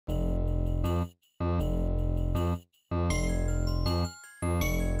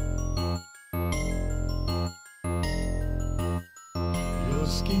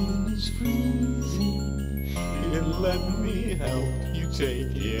skin is freezing, here let me help you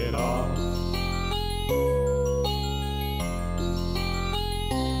take it off.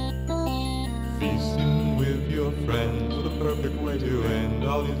 Feasting with your friends, the perfect way to end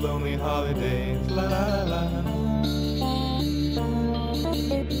all these lonely holidays. La la la.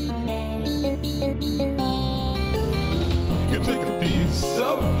 You can take a piece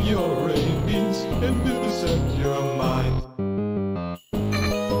of your rabies and vivisect your mind.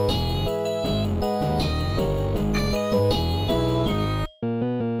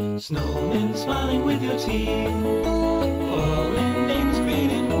 Snowmen smiling with your teeth, foreign names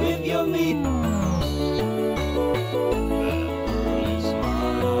greeted with your meat. That early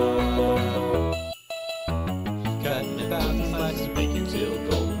smile, cutting a thousand slices, make you till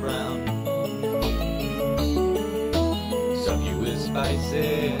golden brown. Some you with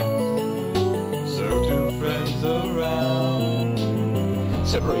spices, serve to friends around.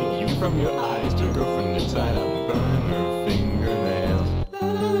 Separate you from your eyes, to your girlfriend inside out, burn her fingernails.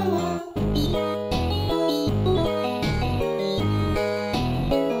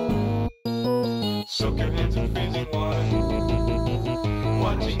 Soak your hands in freezing water,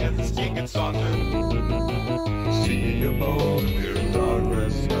 watching as the skin gets softened. See a bone, hear dark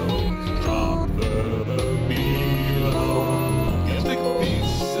red snow, drop further below. You take a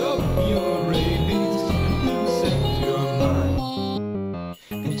piece of your rabies and set your mind,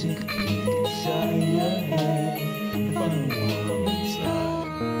 and take a peek inside your head and find the world inside.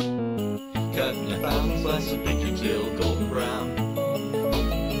 Cutting a thousand slices, make you till gold.